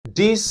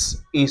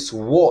This is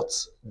what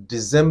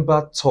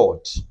December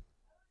 3rd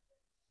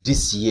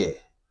this year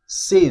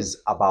says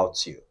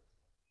about you.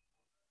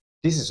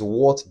 This is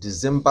what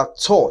December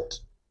 3rd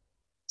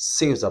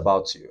says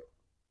about you.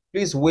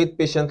 Please wait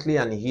patiently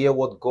and hear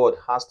what God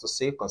has to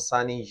say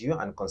concerning you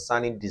and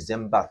concerning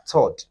December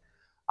 3rd,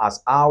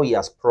 as how He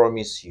has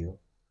promised you.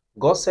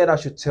 God said I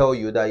should tell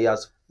you that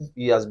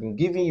He has been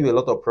giving you a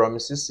lot of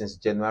promises since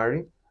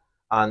January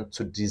and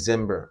to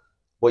December.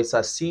 But it's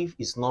as if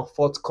it's not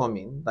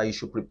forthcoming, that you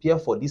should prepare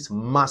for this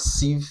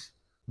massive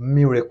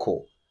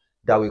miracle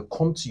that will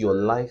come to your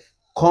life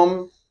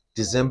come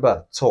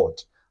December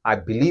 3rd. I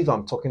believe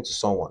I'm talking to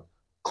someone.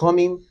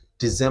 Coming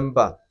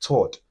December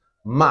 3rd,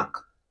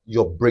 mark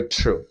your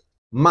breakthrough,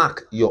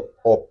 mark your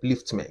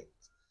upliftment,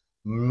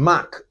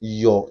 mark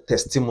your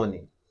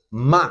testimony,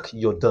 mark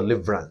your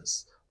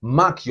deliverance,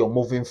 mark your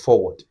moving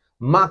forward,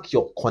 mark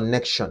your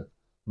connection,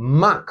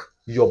 mark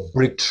your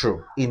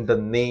breakthrough in the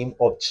name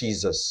of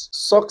Jesus.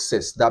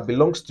 Success that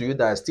belongs to you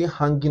that is still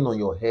hanging on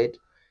your head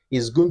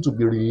is going to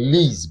be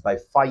released by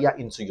fire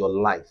into your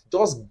life.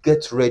 Just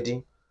get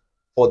ready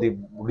for the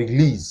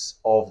release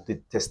of the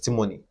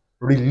testimony,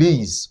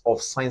 release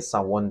of signs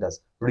and wonders,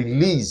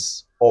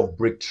 release of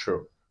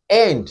breakthrough,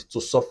 end to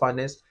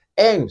sufferness,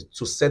 end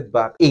to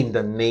setback in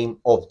the name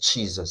of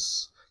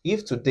Jesus.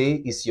 If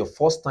today is your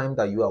first time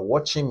that you are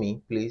watching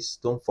me, please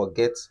don't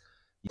forget,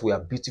 we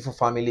are beautiful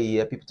family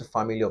here, beautiful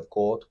family of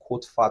God,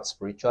 Quote Fat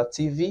Spiritual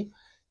TV.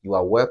 You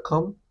are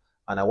welcome.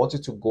 And I want you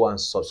to go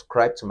and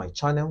subscribe to my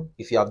channel.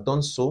 If you have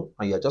done so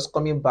and you are just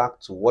coming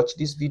back to watch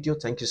this video,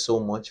 thank you so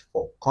much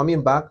for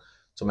coming back.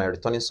 To my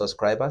returning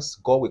subscribers,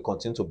 God will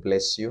continue to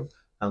bless you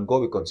and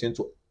God will continue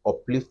to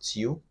uplift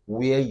you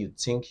where you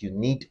think you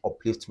need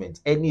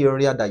upliftment. Any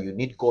area that you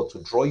need God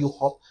to draw you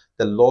up,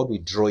 the Lord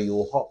will draw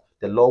you up.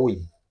 The Lord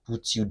will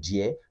put you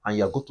there and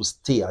you are going to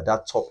stay at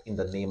that top in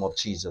the name of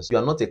Jesus. You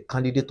are not a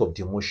candidate of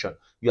demotion.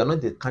 You are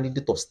not the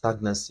candidate of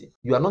stagnancy.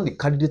 You are not the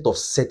candidate of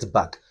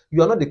setback.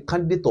 You are not the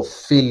candidate of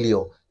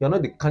failure. You are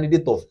not the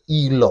candidate of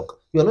ill luck.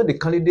 You are not the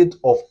candidate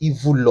of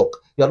evil luck.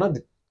 You are not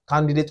the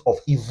candidate of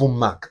evil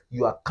mark.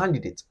 You are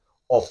candidate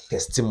of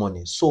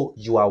testimony. So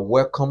you are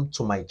welcome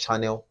to my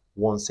channel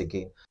once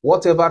again.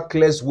 Whatever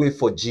clears way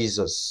for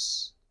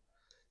Jesus,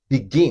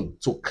 begin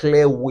to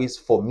clear ways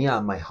for me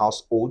and my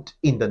household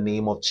in the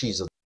name of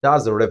Jesus.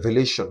 That's the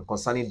revelation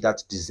concerning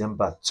that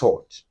December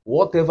 3rd.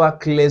 Whatever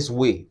clears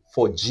way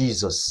for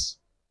Jesus,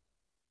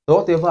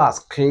 whatever has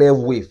clear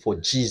way for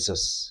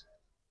Jesus,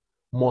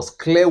 must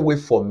clear way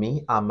for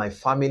me and my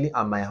family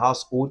and my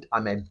household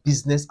and my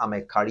business and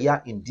my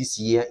career in this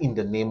year in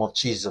the name of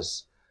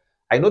Jesus.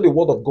 I know the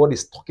word of God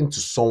is talking to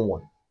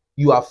someone.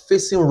 You are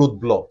facing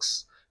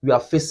roadblocks. You are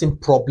facing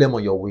problem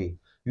on your way.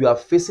 You are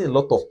facing a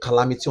lot of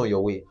calamity on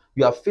your way.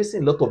 You are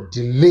facing a lot of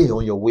delay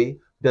on your way.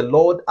 The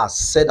Lord has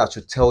said I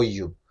should tell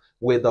you,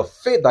 with the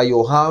faith that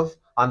you have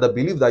and the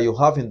belief that you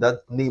have in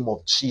that name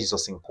of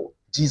Jesus in quote,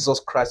 Jesus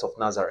Christ of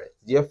Nazareth.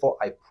 Therefore,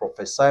 I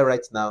prophesy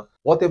right now,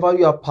 whatever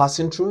you are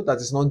passing through that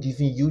is not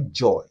giving you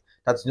joy,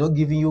 that's not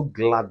giving you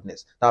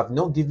gladness, that have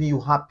not given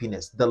you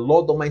happiness, the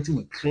Lord Almighty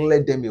will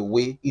clear them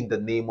away in the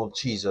name of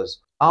Jesus.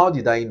 How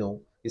did I know?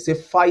 He said,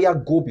 fire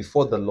go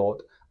before the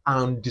Lord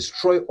and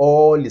destroy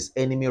all his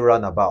enemy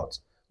round about.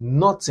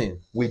 Nothing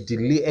will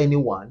delay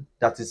anyone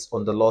that is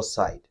on the Lord's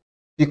side.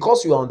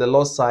 Because you are on the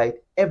Lord's side,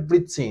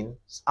 everything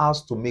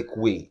has to make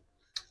way.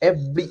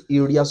 Every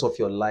areas of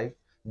your life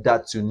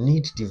that you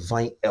need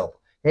divine help,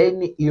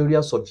 any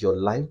areas of your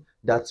life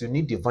that you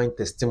need divine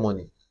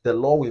testimony, the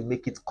Lord will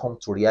make it come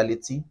to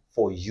reality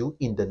for you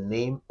in the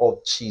name of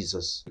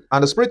Jesus.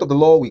 And the Spirit of the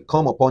Lord will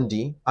come upon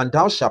thee, and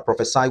thou shalt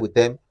prophesy with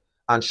them,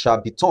 and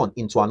shalt be turned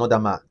into another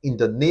man. In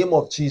the name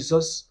of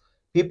Jesus,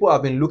 people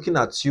have been looking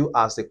at you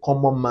as a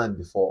common man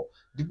before.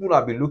 People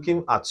have been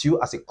looking at you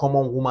as a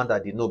common woman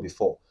that they know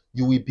before.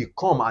 You will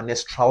become an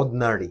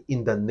extraordinary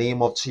in the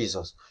name of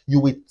Jesus. You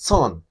will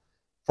turn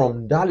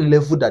from that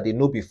level that they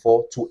know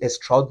before to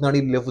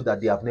extraordinary level that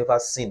they have never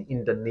seen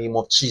in the name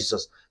of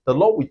Jesus. The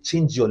Lord will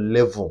change your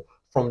level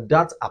from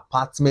that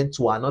apartment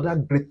to another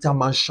greater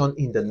mansion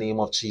in the name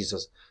of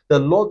Jesus. The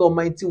Lord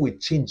Almighty will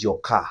change your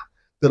car.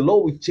 The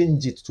Lord will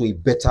change it to a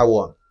better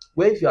one.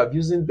 Where if you have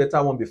using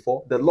better one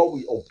before, the Lord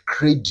will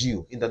upgrade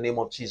you in the name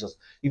of Jesus.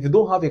 If you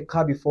don't have a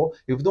car before,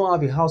 if you don't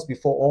have a house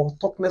before, or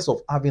talkness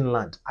of having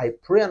land, I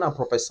pray and I'm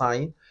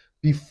prophesying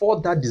before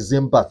that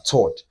December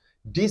 3rd,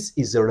 this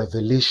is a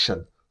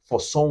revelation for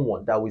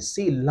someone that will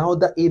say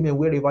louder amen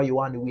wherever you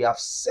are, and we have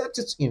set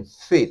it in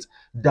faith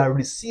that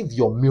receive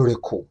your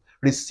miracle,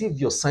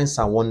 receive your signs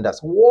and wonders.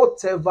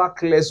 Whatever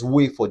clears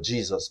way for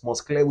Jesus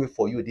must clear way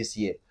for you this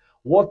year.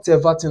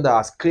 Whatever thing that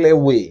has clear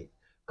way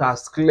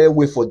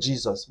for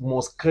Jesus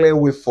must clear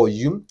way for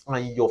you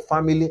and your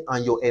family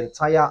and your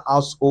entire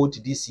household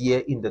this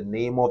year in the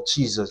name of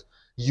Jesus.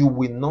 You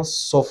will not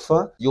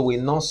suffer. You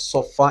will not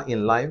suffer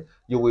in life.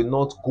 You will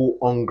not go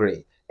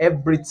hungry.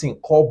 Everything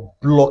called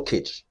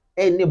blockage,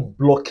 any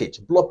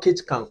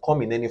blockage can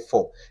come in any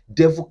form.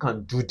 Devil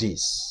can do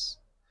this.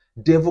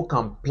 Devil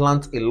can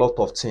plant a lot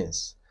of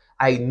things.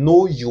 I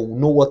know you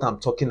know what I'm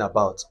talking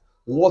about.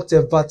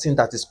 whatever thing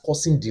that is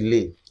causing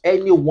delay,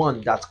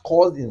 anyone that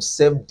calls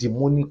himself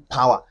demonic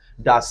power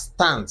that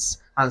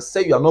stands and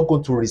say you are not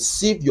going to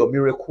receive your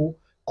miracle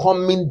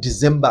coming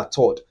December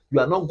 3rd, you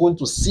are not going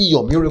to see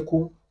your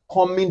miracle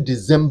coming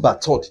December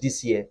 3rd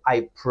this year,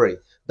 I pray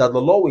that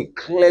the Lord will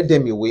clear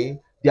them away.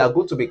 They are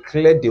going to be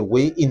cleared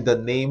away in the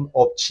name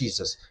of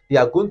Jesus. They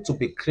are going to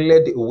be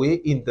cleared away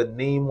in the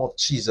name of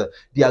Jesus.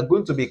 They are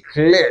going to be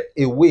cleared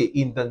away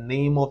in the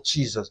name of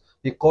Jesus.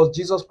 Because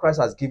Jesus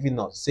Christ has given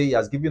us, say he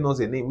has given us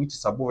a name which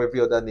is above every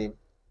other name.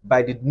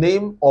 By the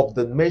name of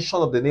the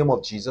mention of the name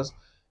of Jesus,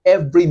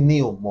 every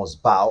knee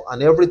must bow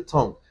and every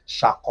tongue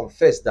shall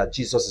confess that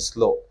Jesus is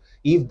Lord.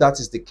 If that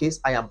is the case,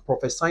 I am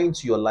prophesying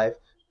to your life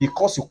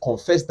because you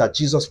confess that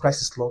Jesus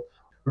Christ is Lord.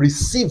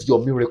 Receive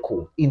your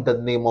miracle in the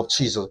name of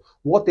Jesus.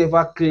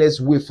 Whatever clears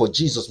way for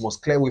Jesus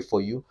must clear way for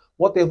you.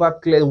 Whatever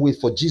clear way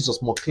for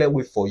Jesus must clear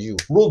way for you.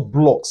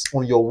 Roadblocks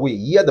on your way.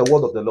 Hear the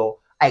word of the Lord.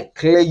 I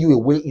clear you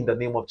away in the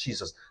name of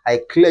Jesus. I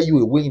clear you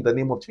away in the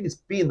name of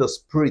Jesus. Be in the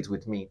spirit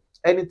with me.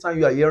 Anytime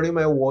you are hearing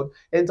my word,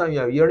 anytime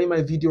you are hearing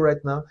my video right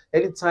now,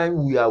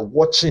 anytime we are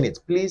watching it,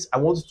 please, I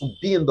want you to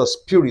be in the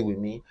spirit with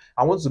me.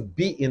 I want you to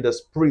be in the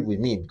spirit with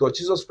me because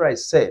Jesus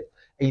Christ said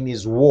in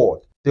his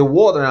word, the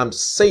word that I'm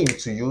saying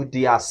to you,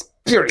 they are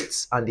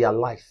spirits and they are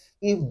life.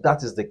 If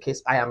that is the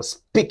case, I am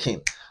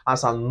speaking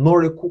as an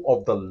oracle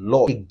of the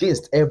Lord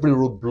against every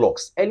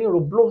roadblocks. Any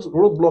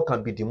roadblock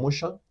can be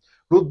demotion,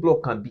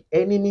 roadblock can be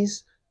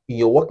enemies in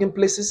your working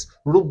places,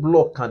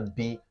 roadblock can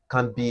be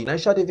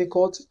financial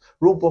difficulties,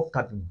 roadblock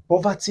can be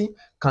poverty,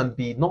 can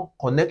be no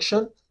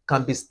connection,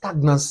 can be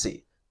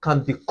stagnancy, can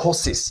be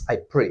causes. I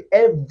pray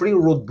every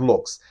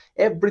roadblocks,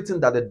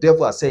 everything that the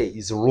devil has said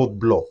is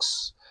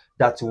roadblocks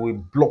that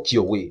will block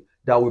your way,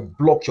 that will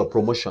block your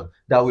promotion,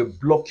 that will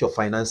block your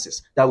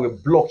finances, that will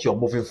block your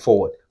moving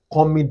forward.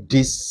 Coming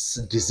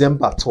this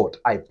December 3rd,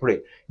 I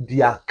pray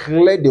they are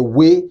cleared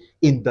away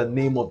in the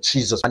name of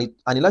Jesus. And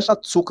Elisha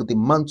took the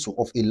mantle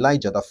of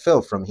Elijah that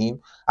fell from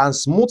him and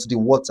smote the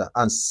water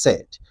and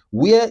said,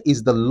 "Where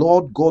is the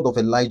Lord God of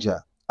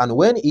Elijah?" And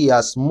when he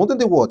had smoten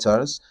the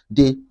waters,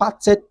 they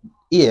parted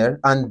here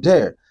and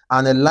there,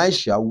 and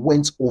Elisha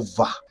went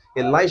over.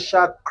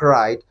 Elisha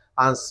cried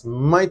and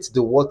smite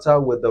the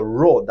water with the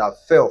rod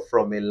that fell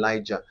from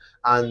Elijah,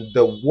 and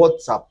the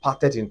water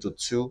parted into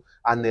two,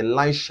 and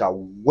Elisha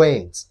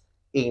went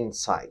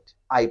inside.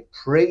 I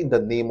pray in the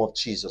name of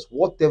Jesus,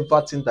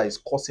 whatever thing that is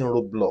causing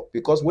roadblock,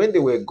 because when they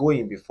were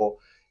going before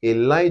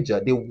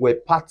Elijah, they were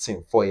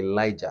parting for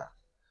Elijah.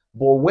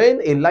 But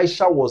when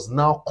Elisha was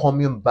now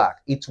coming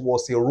back, it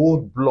was a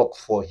roadblock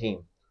for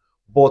him.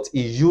 But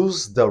he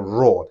used the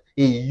rod,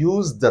 he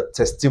used the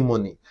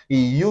testimony,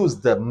 he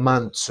used the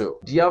mantle.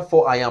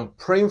 Therefore, I am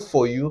praying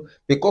for you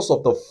because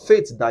of the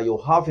faith that you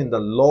have in the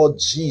Lord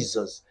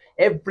Jesus.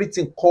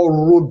 Everything called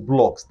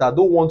roadblocks that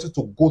don't want you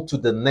to go to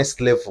the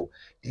next level,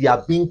 they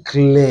are being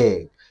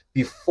cleared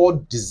before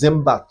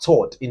December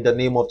 3rd in the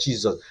name of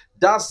Jesus.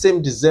 That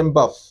same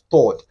December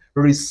 3rd,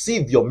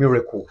 receive your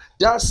miracle.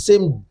 That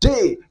same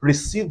day,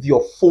 receive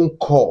your phone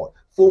call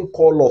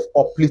of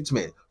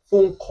upliftment,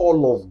 phone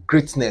call of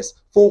greatness,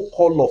 phone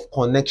call of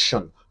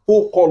connection,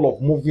 phone call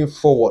of moving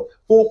forward,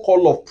 phone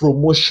call of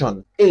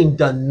promotion in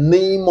the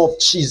name of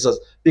Jesus,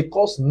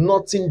 because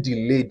nothing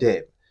delayed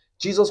them.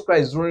 Jesus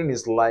Christ during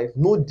his life,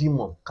 no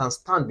demon can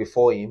stand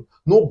before him,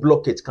 no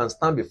blockage can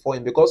stand before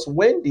him, because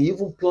when they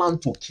even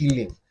planned to kill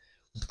him,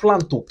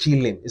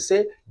 he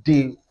said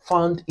they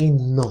found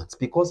him not,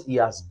 because he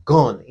has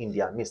gone in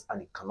their midst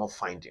and he cannot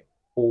find him.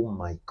 Oh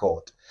my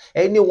God.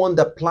 Anyone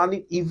that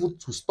planning evil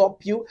to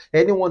stop you,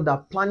 anyone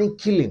that planning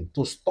killing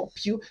to stop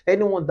you,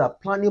 anyone that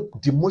planning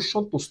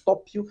demotion to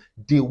stop you,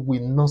 they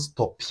will not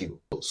stop you.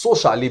 So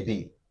shall it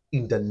be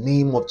in the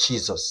name of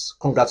Jesus.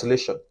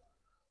 Congratulations.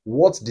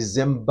 What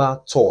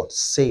December 3rd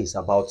says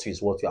about you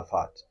is what you have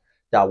heard.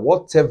 That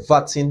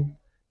whatever thing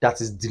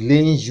that is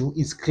delaying you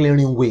is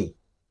clearing way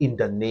in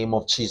the name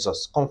of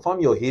Jesus. Confirm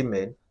your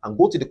amen and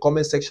go to the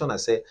comment section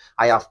and say,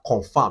 I have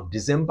confirmed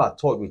December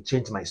 3rd will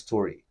change my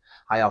story.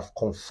 I have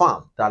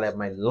confirmed that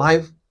my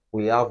life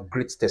will have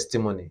great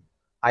testimony.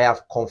 I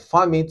have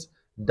confirmed it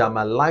that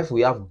my life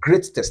will have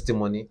great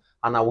testimony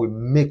and I will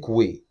make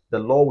way. The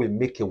Lord will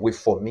make a way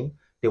for me.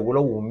 The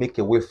Lord will make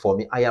a way for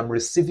me. I am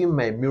receiving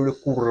my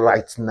miracle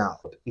right now.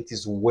 It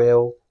is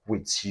well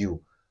with you.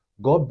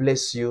 God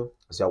bless you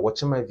as you are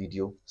watching my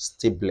video.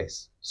 Stay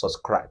blessed.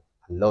 Subscribe.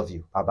 I love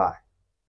you. Bye-bye.